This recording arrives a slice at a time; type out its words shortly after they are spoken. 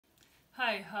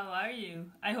Hi, how are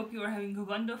you? I hope you are having a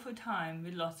wonderful time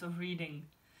with lots of reading.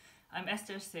 I'm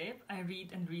Eszter. I read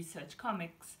and research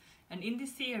comics, and in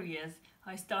this series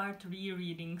I start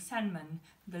rereading Sandman,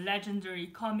 the legendary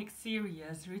comic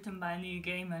series written by Neil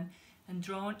Gaiman and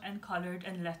drawn and colored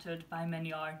and lettered by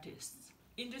many artists.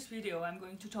 In this video I'm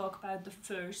going to talk about the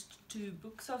first two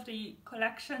books of the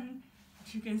collection,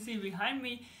 as you can see behind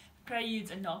me,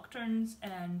 Preludes Nocturnes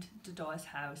and The Doll's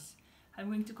House. I'm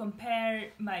going to compare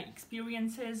my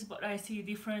experiences, what I see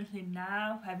differently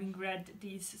now, having read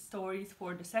these stories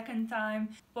for the second time.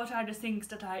 What are the things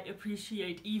that I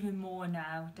appreciate even more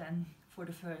now than for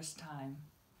the first time?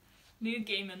 Neil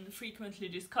Gaiman frequently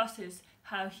discusses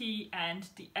how he and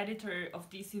the editor of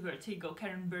DC Vertigo,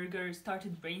 Karen Berger,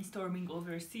 started brainstorming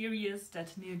over a series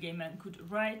that Neil Gaiman could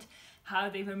write, how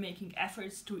they were making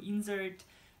efforts to insert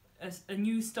a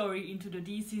new story into the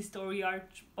DC story arc,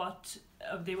 but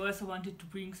they also wanted to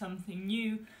bring something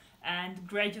new, and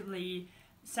gradually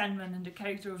Sandman and the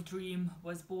character of Dream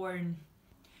was born.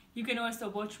 You can also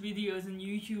watch videos on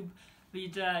YouTube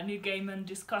with Neil Gaiman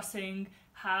discussing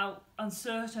how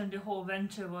uncertain the whole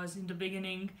venture was in the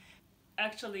beginning.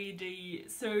 Actually, the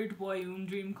third volume,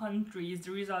 Dream Country, is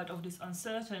the result of this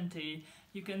uncertainty.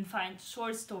 You can find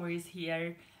short stories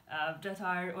here that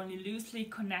are only loosely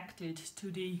connected to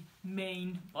the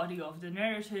main body of the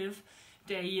narrative.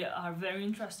 They are very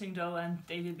interesting though, and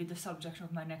they will be the subject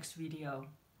of my next video.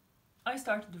 I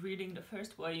started reading the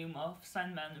first volume of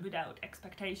Sandman without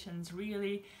expectations,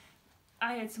 really.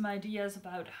 I had some ideas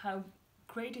about how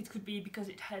great it could be because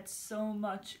it had so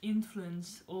much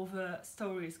influence over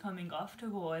stories coming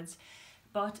afterwards,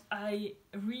 but I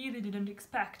really didn't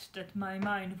expect that my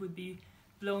mind would be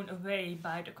blown away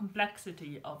by the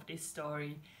complexity of this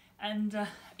story. And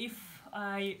if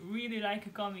I really like a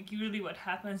comic, usually what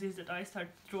happens is that I start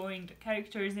drawing the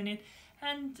characters in it,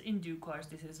 and in due course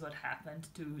this is what happened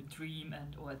to Dream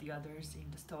and all the others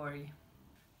in the story.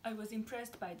 I was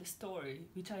impressed by the story,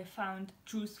 which I found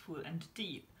truthful and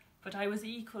deep, but I was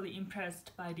equally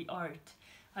impressed by the art.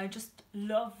 I just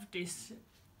love this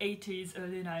 80s,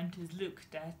 early 90s look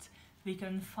that we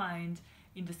can find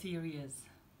in the series.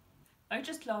 I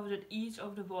just love that each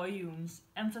of the volumes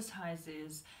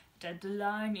emphasizes that the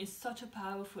line is such a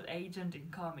powerful agent in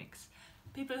comics.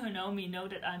 People who know me know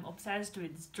that I'm obsessed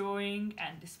with drawing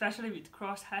and especially with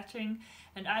cross-hatching,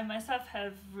 and I myself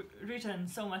have written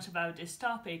so much about this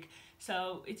topic,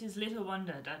 so it is little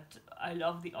wonder that I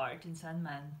love the art in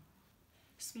Sandman.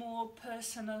 Small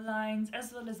personal lines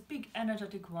as well as big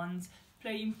energetic ones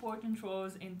play important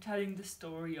roles in telling the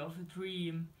story of a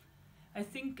dream. I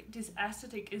think this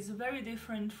aesthetic is very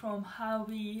different from how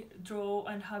we draw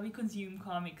and how we consume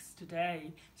comics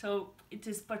today, so it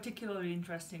is particularly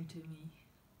interesting to me.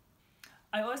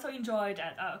 I also enjoy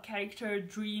that our character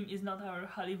Dream is not our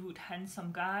Hollywood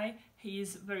handsome guy. He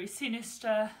is very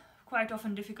sinister, quite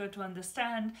often difficult to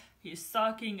understand, he is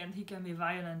sulking, and he can be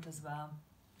violent as well.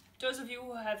 Those of you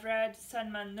who have read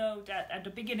Sandman know that at the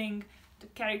beginning the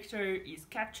character is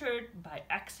captured by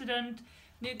accident.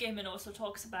 Neil Gaiman also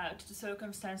talks about the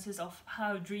circumstances of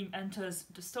how Dream enters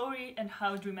the story and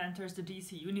how Dream enters the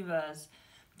DC universe.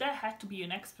 There had to be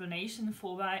an explanation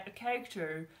for why a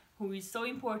character who is so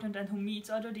important and who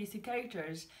meets other DC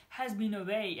characters has been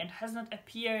away and has not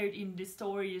appeared in the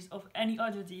stories of any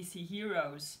other DC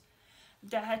heroes.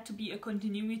 There had to be a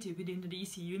continuity within the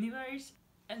DC universe.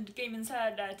 And Gaiman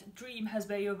said that Dream has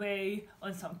been away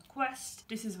on some quest.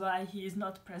 This is why he is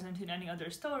not present in any other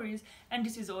stories, and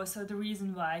this is also the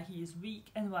reason why he is weak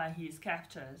and why he is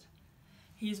captured.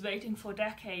 He is waiting for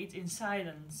decades in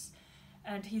silence,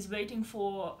 and he's waiting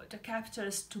for the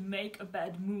captors to make a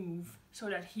bad move so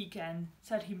that he can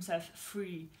set himself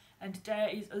free. And there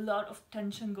is a lot of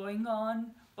tension going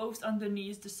on, both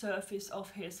underneath the surface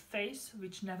of his face,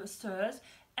 which never stirs,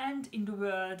 and in the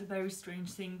world very strange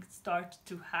things start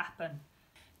to happen.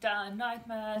 There are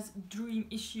nightmares, dream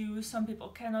issues, some people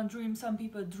cannot dream, some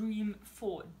people dream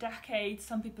for decades,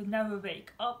 some people never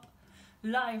wake up.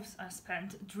 Lives are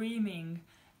spent dreaming,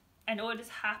 and all this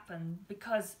happened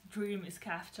because Dream is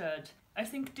captured. I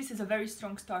think this is a very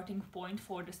strong starting point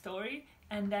for the story,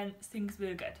 and then things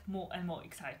will get more and more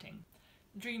exciting.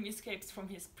 Dream escapes from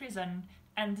his prison,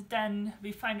 and then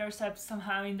we find ourselves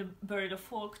somehow in the world of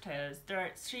folktales. There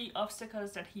are 3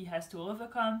 obstacles that he has to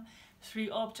overcome, 3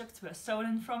 objects were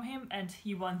stolen from him, and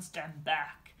he wants them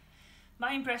back.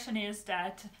 My impression is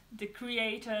that the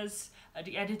creators,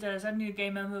 the editors and Neil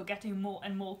Gaiman were getting more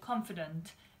and more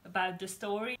confident about the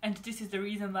story, and this is the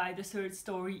reason why the third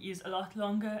story is a lot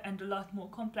longer and a lot more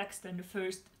complex than the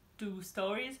first 2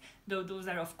 stories, though those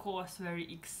are of course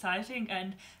very exciting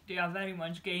and they are very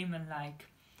much Gaiman-like.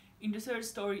 In the third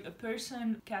story, a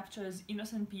person captures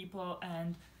innocent people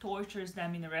and tortures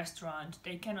them in a restaurant.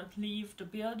 They cannot leave the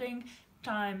building,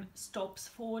 time stops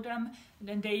for them, and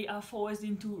then they are forced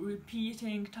into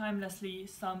repeating timelessly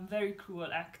some very cruel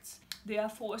acts. They are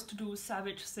forced to do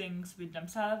savage things with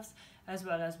themselves as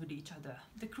well as with each other.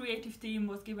 The creative team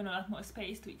was given a lot more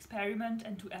space to experiment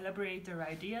and to elaborate their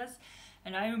ideas,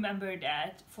 and I remember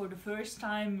that for the first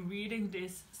time reading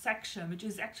this section, which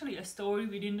is actually a story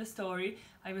within the story,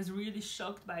 I was really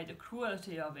shocked by the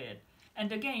cruelty of it.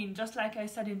 And again, just like I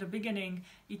said in the beginning,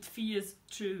 it feels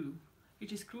true.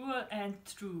 It is cruel and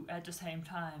true at the same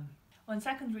time. On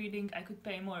second reading, I could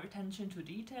pay more attention to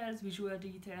details, visual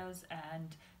details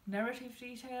and narrative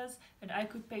details, and I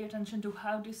could pay attention to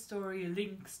how this story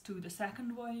links to the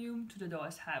second volume, to the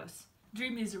Doll's House.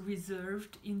 Dream is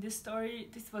reserved in this story.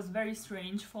 This was very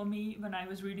strange for me when I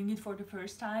was reading it for the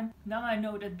first time. Now I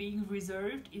know that being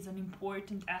reserved is an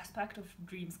important aspect of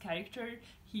Dream's character.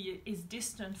 He is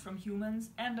distant from humans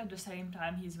and at the same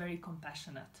time he is very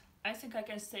compassionate. I think I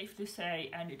can safely say,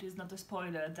 and it is not a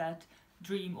spoiler, that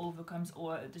Dream overcomes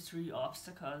all the 3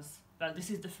 obstacles. Well, this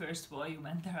is the first volume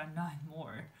and there are 9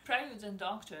 more. Preludes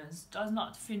Nocturnes does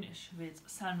not finish with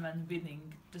Sandman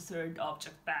winning the 3rd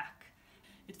object back.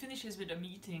 It finishes with a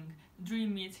meeting.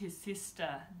 Dream meets his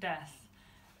sister, Death.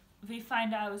 We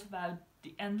find out about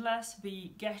the Endless,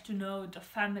 we get to know the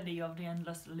family of the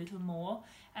Endless a little more,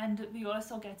 and we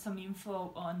also get some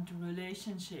info on the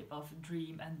relationship of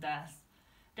Dream and Death.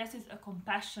 Death is a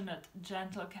compassionate,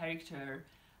 gentle character.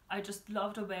 I just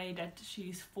love the way that she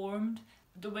is formed,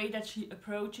 the way that she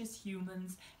approaches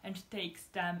humans and takes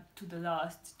them to the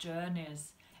last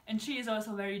journeys. And she is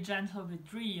also very gentle with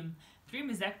Dream. Dream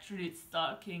is actually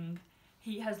stalking.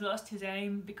 He has lost his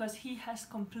aim because he has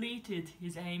completed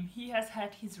his aim. He has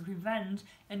had his revenge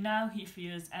and now he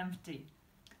feels empty.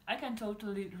 I can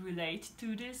totally relate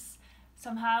to this.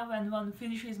 Somehow when one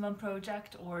finishes one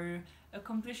project or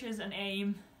accomplishes an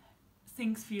aim,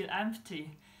 things feel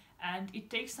empty. And it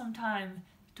takes some time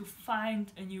to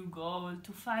find a new goal,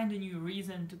 to find a new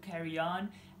reason to carry on.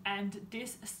 And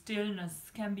this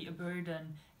stillness can be a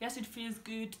burden. Yes, it feels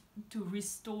good to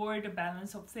restore the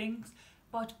balance of things,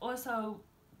 but also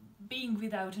being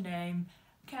without an aim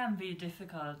can be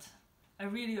difficult. I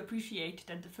really appreciate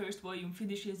that the first volume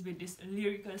finishes with this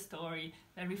lyrical story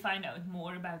where we find out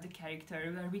more about the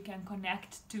character, where we can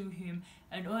connect to him,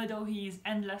 and although he is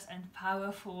endless and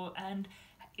powerful and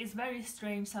is very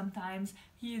strange sometimes,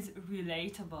 he is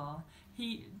relatable.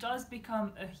 He does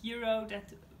become a hero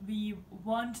that we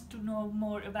want to know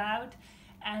more about,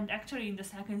 and actually in the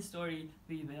second story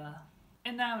we will.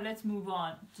 And now let's move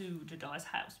on to The Doll's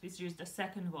House, which is the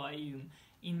second volume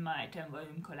in my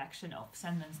 10-volume collection of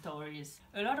Sandman stories.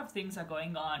 A lot of things are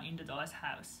going on in The Doll's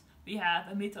House. We have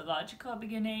a mythological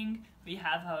beginning, we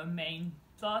have our main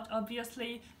plot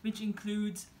obviously, which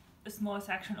includes a small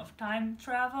section of time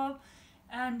travel,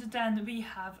 and then we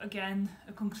have again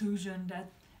a conclusion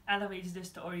that elevates the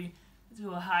story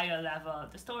to a higher level.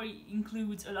 The story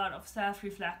includes a lot of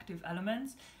self-reflective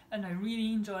elements and I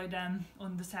really enjoyed them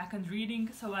on the second reading,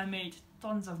 so I made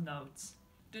tons of notes.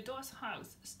 The Doll's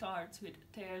House starts with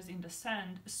Tears in the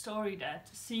Sand, a story that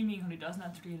seemingly does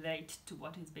not relate to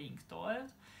what is being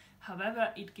told.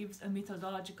 However, it gives a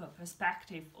mythological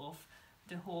perspective of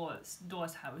the whole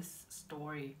Doll's House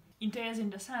story. In Tears in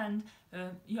the Sand, a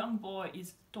young boy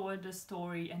is told the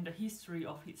story and the history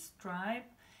of his tribe,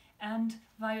 and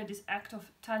via this act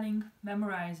of telling,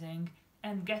 memorizing,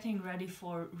 and getting ready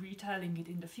for retelling it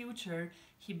in the future,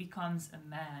 he becomes a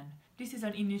man. This is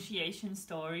an initiation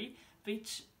story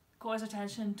which calls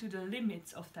attention to the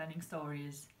limits of telling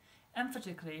stories.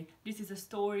 Emphatically, this is a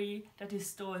story that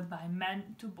is told by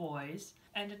men to boys,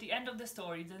 and at the end of the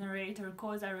story the narrator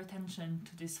calls our attention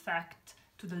to this fact,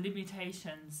 to the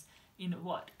limitations in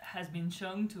what has been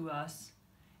shown to us.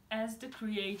 As the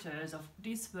creators of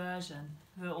this version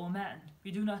were all men,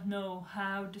 we do not know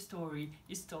how the story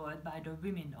is told by the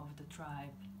women of the tribe.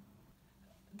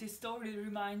 This story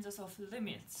reminds us of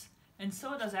limits, and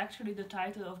so does actually the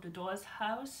title of The Doll's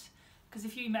House, because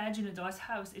if you imagine a doll's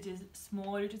house, it is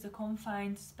small, it is a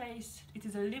confined space, it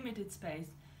is a limited space,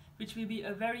 which will be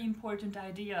a very important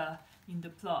idea in the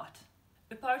plot.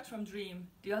 Apart from Dream,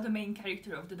 the other main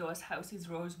character of The Doll's House is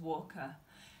Rose Walker.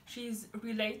 She is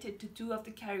related to 2 of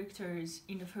the characters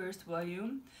in the first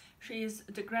volume. She is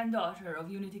the granddaughter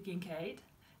of Unity Kincaid,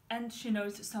 and she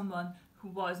knows someone who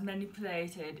was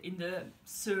manipulated in the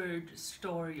 3rd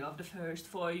story of the first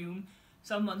volume,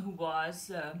 someone who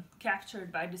was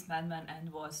captured by this madman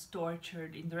and was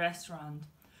tortured in the restaurant.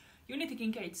 Unity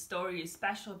Kincaid's story is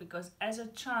special because as a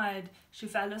child she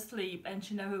fell asleep and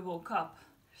she never woke up.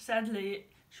 Sadly,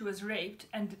 She was raped,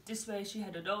 and this way she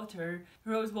had a daughter.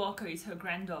 Rose Walker is her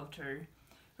granddaughter.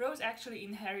 Rose actually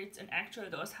inherits an actual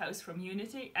doll's house from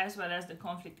Unity, as well as the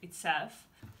conflict itself.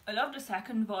 I love the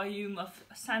second volume of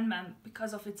Sandman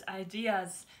because of its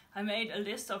ideas. I made a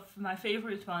list of my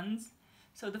favorite ones.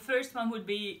 So the first one would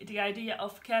be the idea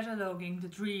of cataloging the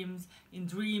dreams in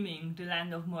Dreaming, the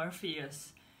Land of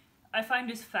Morpheus. I find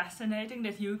this fascinating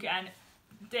that you can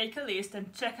take a list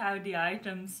and check out the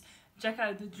items, check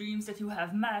out the dreams that you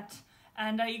have met,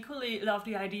 and I equally love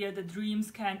the idea that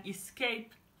dreams can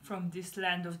escape from this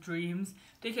land of dreams.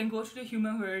 They can go to the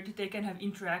human world, they can have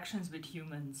interactions with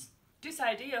humans. This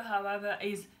idea, however,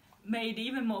 is made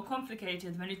even more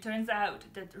complicated when it turns out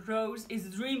that Rose is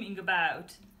dreaming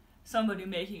about somebody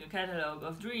making a catalogue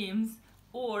of dreams,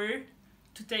 or,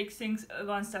 to take things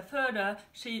one step further,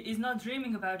 she is not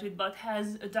dreaming about it but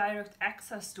has a direct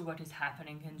access to what is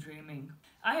happening in dreaming.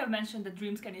 I have mentioned that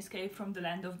dreams can escape from the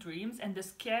land of dreams, and the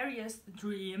scariest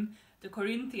dream, the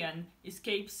Corinthian,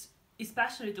 escapes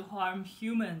especially to harm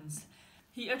humans.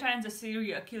 He attends a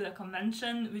serial killer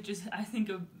convention, which is, I think,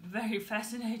 a very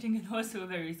fascinating and also a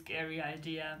very scary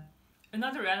idea.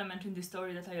 Another element in this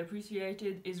story that I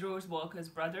appreciated is Rose Walker's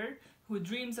brother, who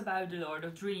dreams about the Lord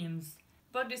of Dreams.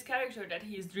 But this character that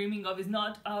he is dreaming of is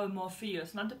not our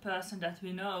Morpheus, not the person that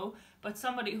we know, but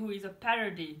somebody who is a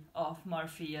parody of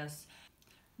Morpheus.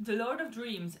 The Lord of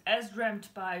Dreams, as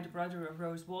dreamt by the brother of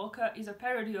Rose Walker, is a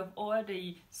parody of all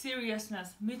the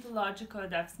seriousness, mythological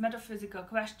depths, metaphysical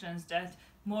questions that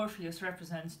Morpheus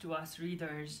represents to us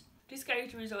readers. This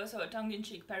character is also a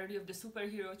tongue-in-cheek parody of the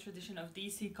superhero tradition of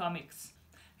DC Comics.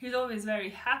 He's always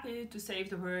very happy to save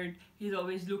the world, he's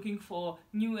always looking for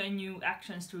new and new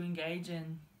actions to engage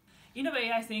in. In a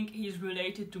way, I think he's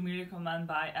related to Miracle Man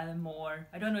by Alan Moore.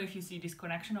 I don't know if you see this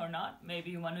connection or not, maybe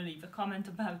you want to leave a comment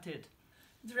about it.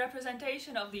 The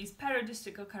representation of these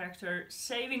parodistical characters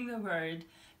saving the world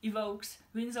evokes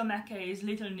Winsor McCay's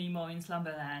Little Nemo in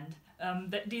Slumberland.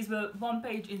 These were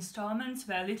one-page installments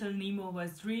where Little Nemo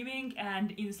was dreaming,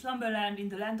 and in Slumberland, in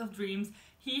the Land of Dreams,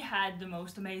 he had the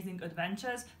most amazing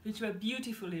adventures, which were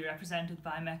beautifully represented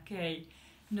by McCay.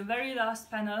 In the very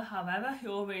last panel, however, he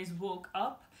always woke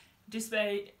up. This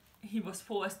way, he was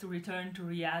forced to return to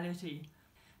reality.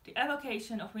 The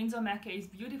evocation of Winsor McCay's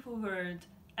beautiful world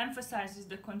emphasizes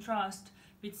the contrast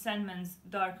with Sandman's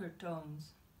darker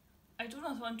tones. I do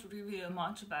not want to reveal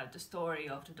much about the story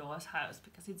of the Doll's House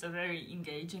because it's a very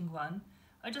engaging one.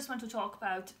 I just want to talk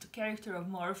about the character of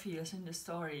Morpheus in the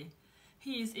story.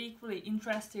 He is equally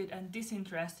interested and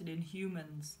disinterested in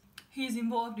humans. He is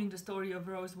involved in the story of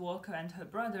Rose Walker and her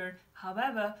brother.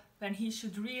 However, when he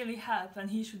should really help, when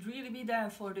he should really be there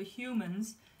for the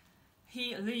humans,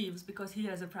 he leaves because he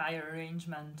has a prior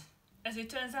arrangement. As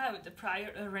it turns out, the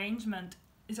prior arrangement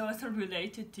is also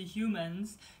related to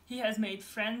humans. He has made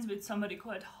friends with somebody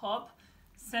called Hob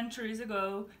centuries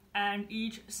ago, and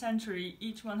each century,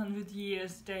 each 100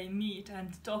 years, they meet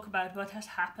and talk about what has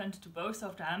happened to both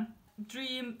of them.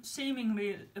 Dream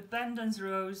seemingly abandons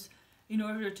Rose in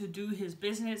order to do his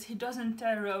business. He doesn't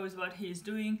tell Rose what he is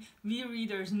doing. We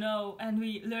readers know, and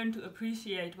we learn to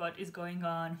appreciate what is going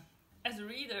on. As a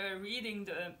reader, reading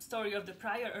the story of the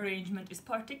prior arrangement is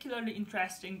particularly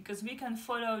interesting because we can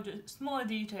follow the small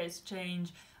details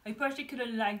change. I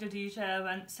particularly like the detail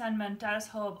when Sandman tells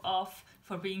Hob off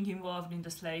for being involved in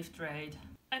the slave trade.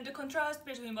 And the contrast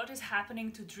between what is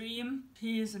happening to Dream,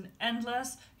 he is an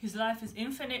endless, his life is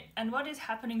infinite, and what is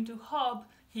happening to Hob,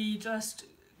 he just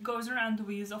goes around the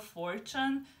wheels of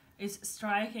fortune, is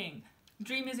striking.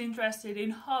 Dream is interested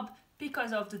in Hob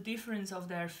because of the difference of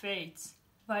their fates.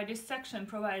 While this section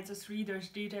provides us readers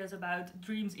details about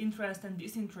Dream's interest and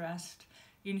disinterest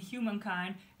in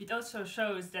humankind, it also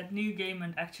shows that Neil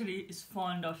Gaiman actually is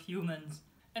fond of humans.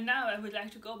 And now I would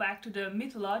like to go back to the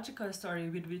mythological story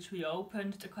with which we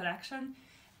opened the collection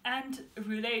and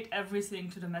relate everything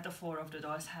to the metaphor of the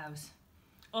Doll's House.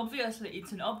 Obviously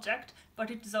it's an object,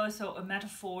 but it is also a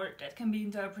metaphor that can be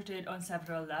interpreted on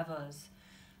several levels.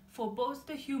 For both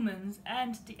the humans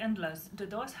and the endless, the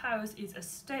Doll's House is a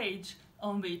stage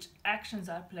on which actions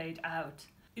are played out.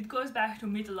 It goes back to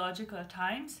mythological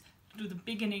times, to the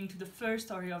beginning, to the first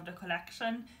story of the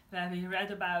collection, where we read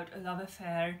about a love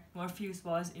affair Morpheus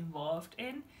was involved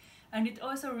in, and it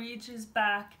also reaches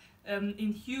back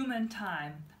in human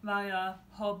time via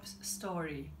Hob's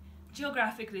story.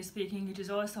 Geographically speaking, it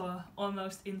is also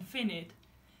almost infinite,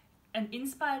 and in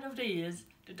spite of these,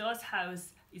 the Doll's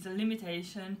House is a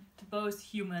limitation to both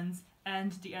humans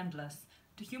and the endless.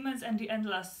 The humans and the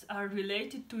endless are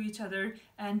related to each other,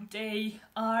 and they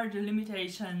are the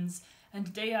limitations, and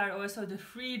they are also the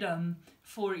freedom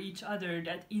for each other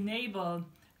that enable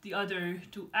the other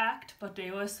to act, but they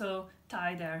also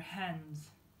tie their hands.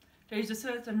 There is a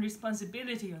certain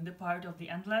responsibility on the part of the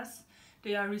endless.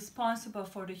 They are responsible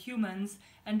for the humans,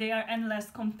 and they are endless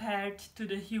compared to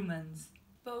the humans.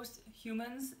 Both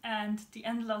humans and the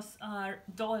endless are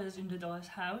dolls in the doll's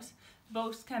house.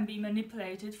 Both can be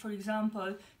manipulated. For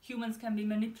example, humans can be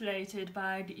manipulated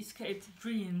by the escaped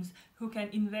dreams, who can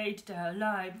invade their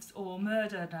lives or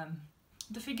murder them.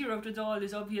 The figure of the doll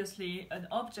is obviously an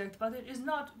object, but it is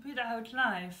not without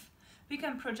life. We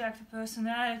can project a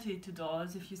personality to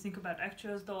dolls if you think about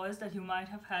actual dolls that you might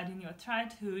have had in your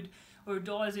childhood, or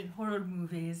dolls in horror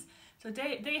movies. So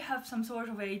they have some sort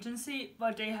of agency,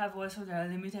 but they have also their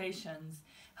limitations.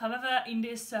 However, in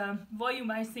this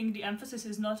volume, I think the emphasis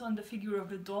is not on the figure of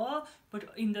the doll, but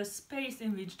in the space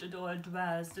in which the doll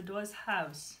dwells, the doll's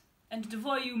house. And the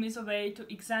volume is a way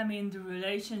to examine the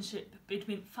relationship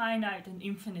between finite and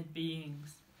infinite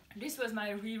beings. This was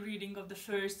my rereading of the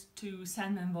first 2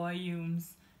 Sandman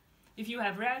volumes. If you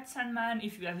have read Sandman,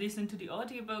 if you have listened to the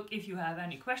audiobook, if you have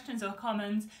any questions or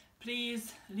comments,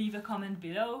 please leave a comment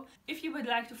below. If you would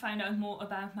like to find out more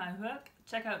about my work,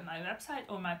 check out my website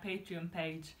or my Patreon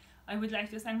page. I would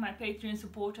like to thank my Patreon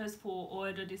supporters for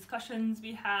all the discussions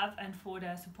we have and for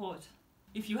their support.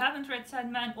 If you haven't read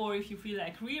Sandman, or if you feel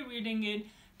like rereading it,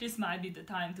 this might be the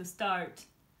time to start.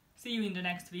 See you in the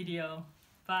next video.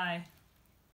 Bye.